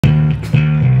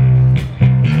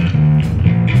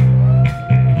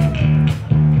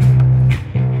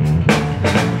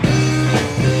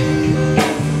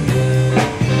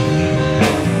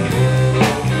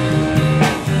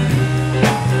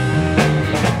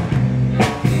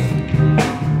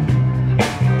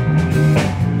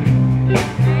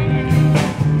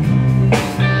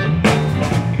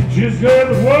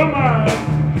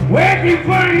waiting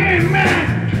for him,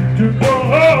 man, to go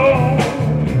home.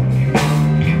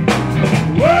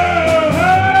 Whoa,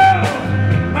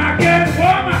 my cat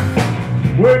woman,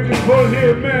 waiting for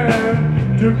him,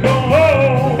 man, to go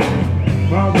home.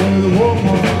 My baby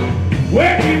woman,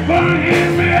 waiting for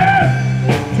him, man,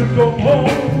 to go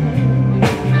home.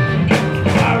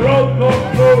 I rode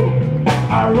those roads,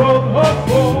 I rode her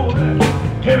phone.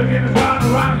 Can't get his mind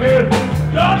around here.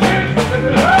 Don't you listen to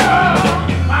her?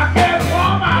 My cat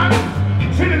woman,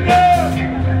 she the girl.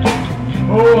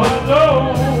 Oh, I know.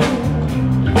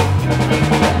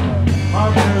 My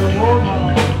cat woman,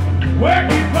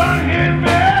 waiting for him,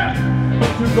 man,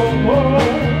 to go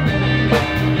home.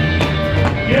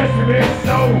 Yes, it is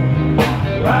so.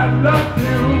 I love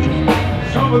you.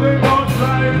 Some of them don't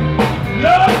try it.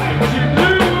 Love that you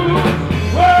do.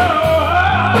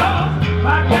 Whoa,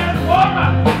 my cat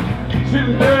woman, she's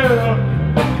the girl.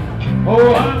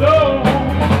 Oh, I know.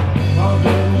 My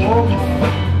cat woman,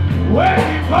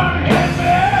 waiting for him,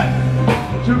 man,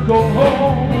 to go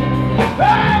home.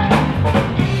 Hey!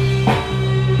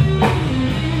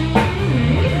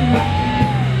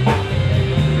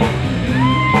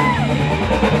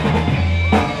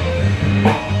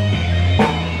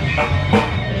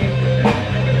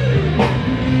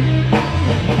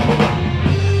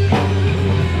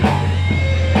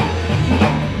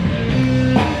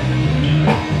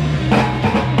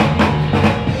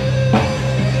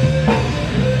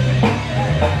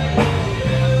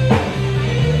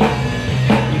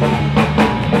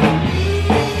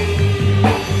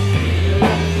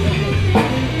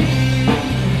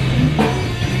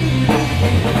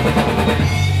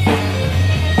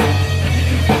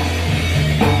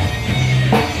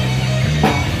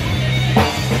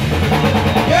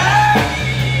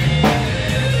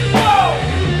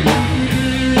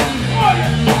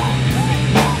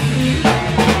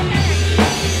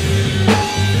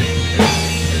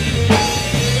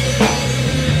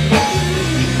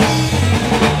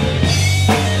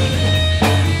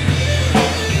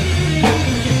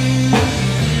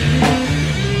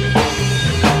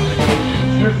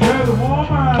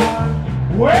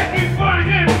 Waiting for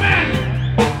him, man,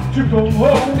 to go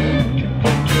home.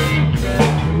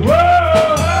 Whoa,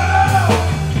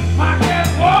 my cat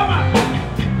woman,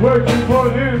 waiting for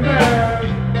him, man,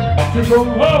 to go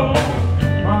home.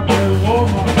 My cat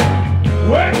woman,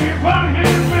 waiting for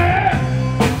him, man,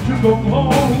 to go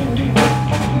home.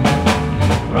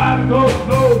 Riding those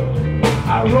roads, I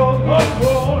rode those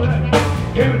roads,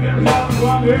 everything's all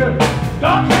around here.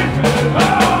 Don't take me to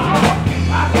home.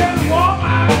 My cat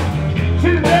woman,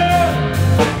 she's there.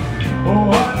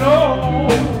 Oh, I know.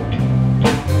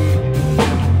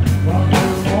 My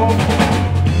little woman,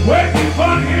 waiting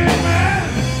for him, man,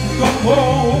 to come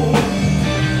home.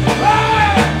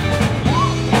 Hey!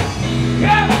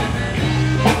 Yeah!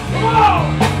 Come on!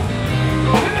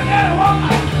 Look at that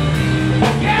woman!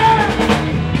 Yeah!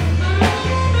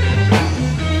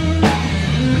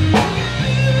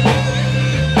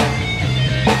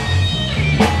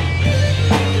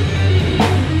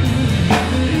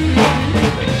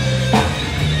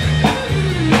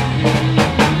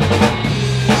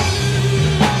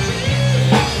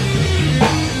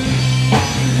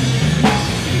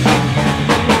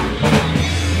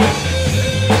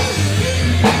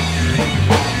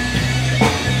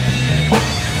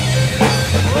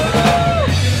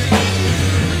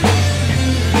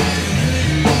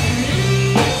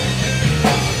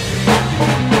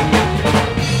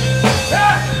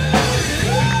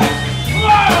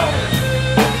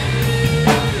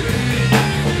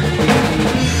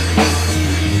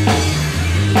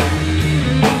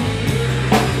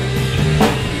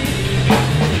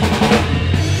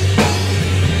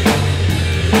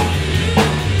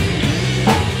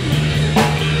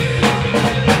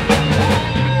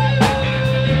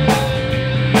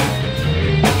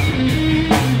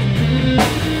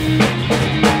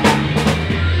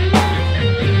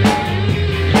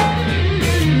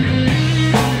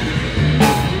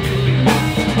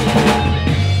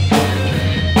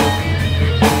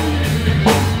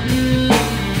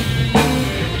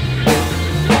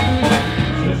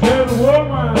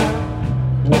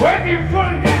 Waiting for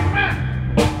him, man,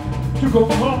 to go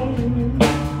home.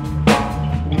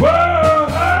 Whoa,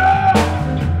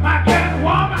 my cat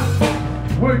woman,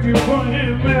 waiting for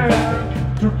him, man,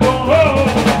 to go home.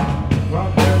 My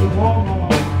cat woman,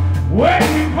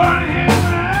 waiting for him,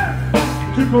 man,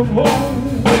 to go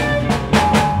home.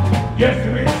 Yes,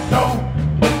 it is so,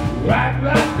 right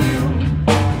like you.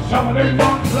 Some of them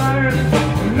don't try it,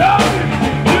 love it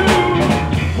to do.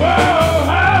 Whoa,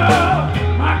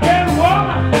 my cat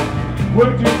woman,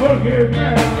 waiting for him,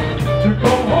 man, to go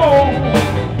home.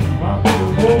 My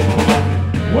little woman.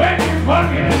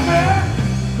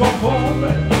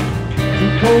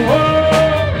 come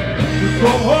home, to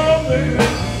come home, baby,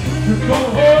 to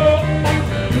come home,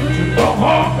 to come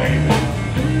home, baby.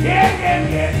 Yeah, yeah,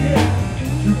 yeah, yeah.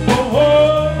 To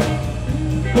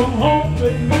come home,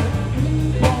 baby,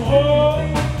 come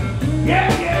home.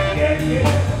 Yeah, yeah, yeah,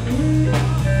 yeah.